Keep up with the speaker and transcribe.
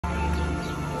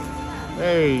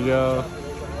There you go.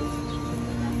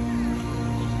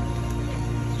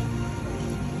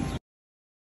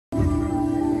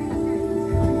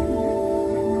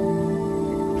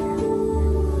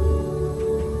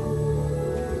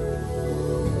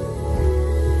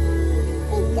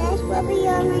 That's what we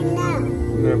are right now.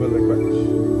 Never look back.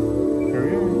 Here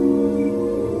we are.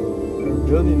 We're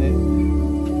building it.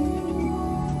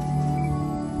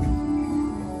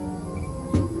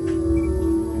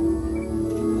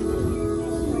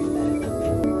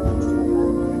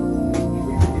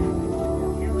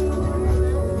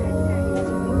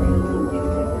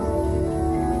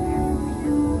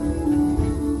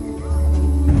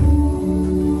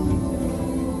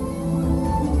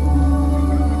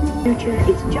 Future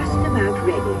is just about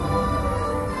ready.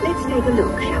 Let's take a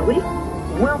look, shall we?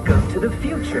 Welcome to the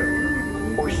future.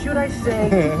 Or should I say,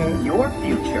 your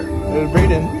future. There's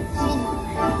Brayden.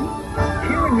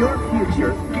 Here in your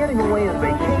future, getting away on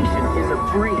vacation is a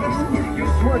breeze. Your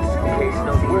smart suitcase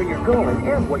knows where you're going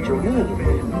and what you'll need.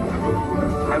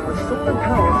 And with solar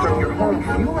power from your home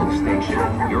fueling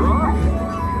station, you're off.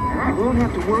 You won't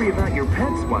have to worry about your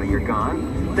pets while you're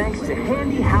gone, thanks to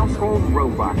handy household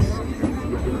robots.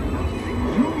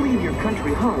 You'll leave your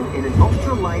country home in an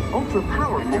ultra-light,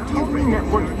 ultra-powerful, totally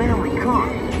networked family car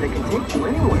that can take you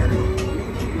anywhere.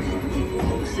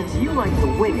 Since you like to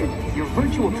wing it, your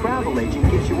virtual travel agent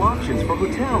gives you options for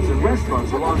hotels and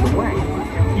restaurants along the way.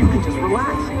 You can just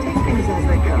relax and take things as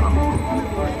they come.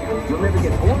 You'll never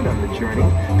get bored on the journey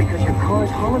because your car's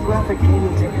holographic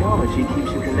gaming technology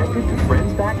keeps you connected to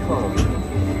friends back home.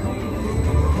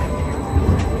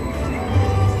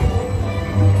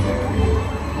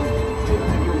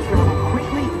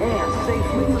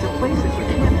 Places you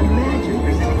can't imagine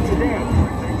visiting today.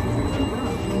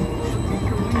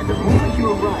 And the moment you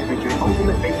arrive at your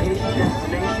ultimate vacation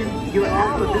destination, you're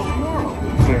out of this world.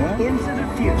 Into the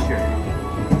future.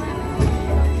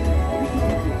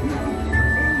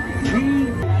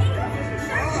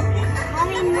 Are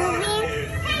we moving? Are we moving?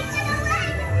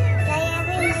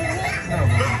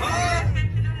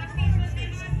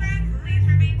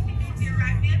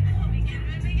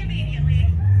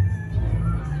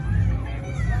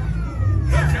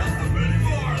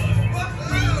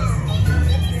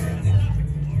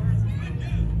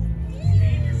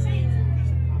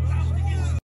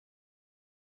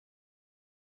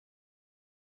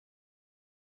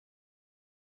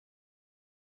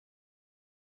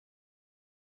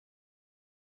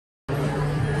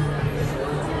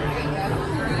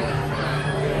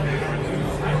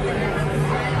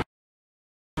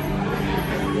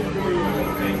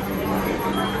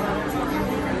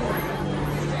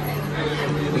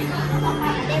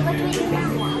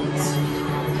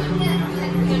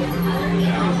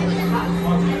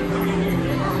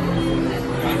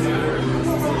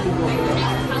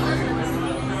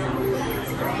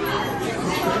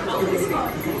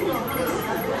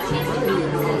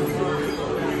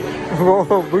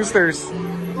 Whoa, boosters. Oh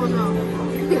no.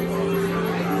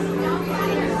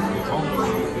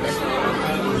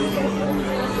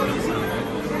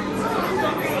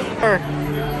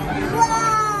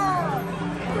 Whoa!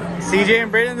 CJ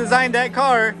and Brayden designed that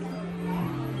car.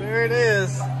 There it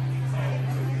is.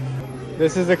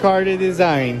 This is the car they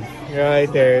designed.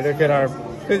 Right there. Look at our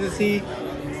privacy.